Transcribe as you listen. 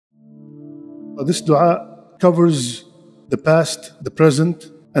This dua covers the past, the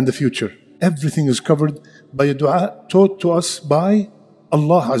present, and the future. Everything is covered by a dua taught to us by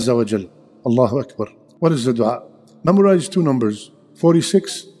Allah Azza wa Jal. Allahu Akbar. What is the dua? Memorize two numbers,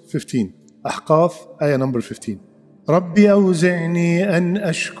 46, 15. Ahqaf, ayah number 15. ربي أوزعني أن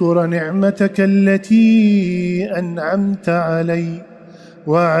أشكر نعمتك التي أنعمت علي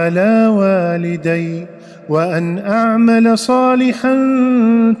وعلى والدي وأن أعمل صالحا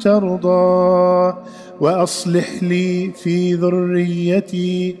ترضى وأصلح لي في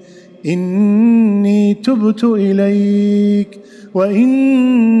ذريتي إني تبت إليك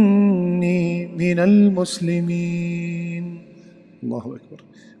وإني من المسلمين. Allahu Akbar.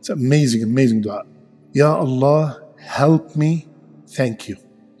 It's amazing, amazing dua. Ya Allah, help me thank you.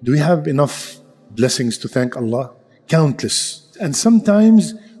 Do we have enough blessings to thank Allah? Countless. And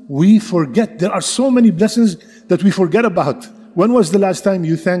sometimes we forget. There are so many blessings that we forget about. When was the last time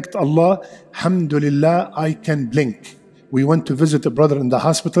you thanked Allah? Alhamdulillah, I can blink. We went to visit a brother in the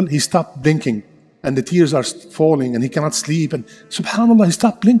hospital. He stopped blinking and the tears are falling and he cannot sleep. And subhanAllah, he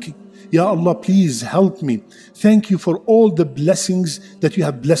stopped blinking. Ya Allah, please help me. Thank you for all the blessings that you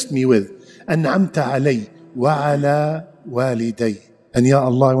have blessed me with. An'amta alay wa ala waliday. And Ya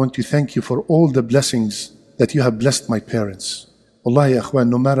Allah, I want to thank you for all the blessings that you have blessed my parents. Wallahi, akhwan,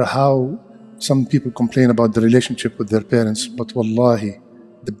 no matter how some people complain about the relationship with their parents, but wallahi,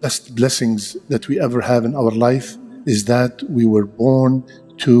 the best blessings that we ever have in our life is that we were born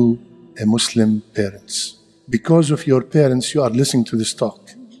to a Muslim parents. Because of your parents, you are listening to this talk.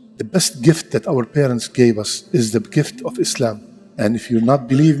 The best gift that our parents gave us is the gift of Islam. And if you not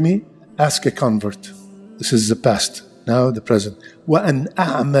believe me, ask a convert. This is the past, now the present. وَأَنْ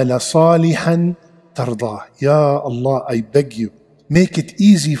أَعْمَلَ صَالِحًا تَرْضَى. Ya Allah, I beg you, make it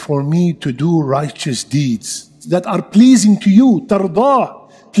easy for me to do righteous deeds that are pleasing to you.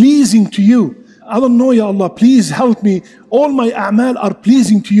 تَرْضَى, pleasing to you. I don't know, Ya Allah, please help me. All my a'mal are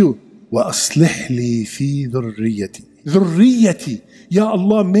pleasing to you. وَأَصْلِحْ لِي فِي ذُرِّيَّتِي. ذُرِّيَّتِي. Ya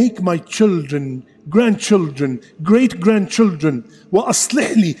Allah, make my children, grandchildren, great-grandchildren.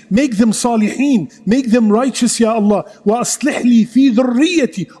 وَأَصْلِحْ لِي. Make them salihin. Make them righteous, Ya Allah. وَأَصْلِحْ لِي فِي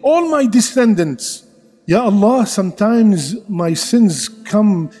ذُرِّيَّتِي. All my descendants. Ya Allah, sometimes my sins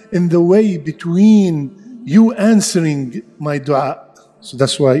come in the way between you answering my dua. So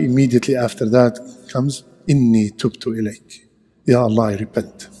that's why immediately after that comes, Inni tubtu ilayk. Ya Allah, I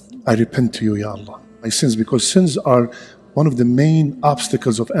repent. I repent to you, Ya Allah. My sins, because sins are one of the main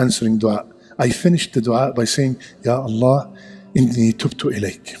obstacles of answering dua. I finished the dua by saying, Ya Allah, Inni tubtu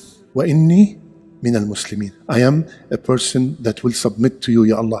ilayk. Wa inni min al-Muslimin. I am a person that will submit to you,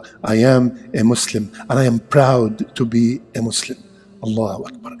 Ya Allah. I am a Muslim and I am proud to be a Muslim. Allahu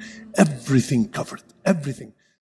Akbar. Everything covered. Everything.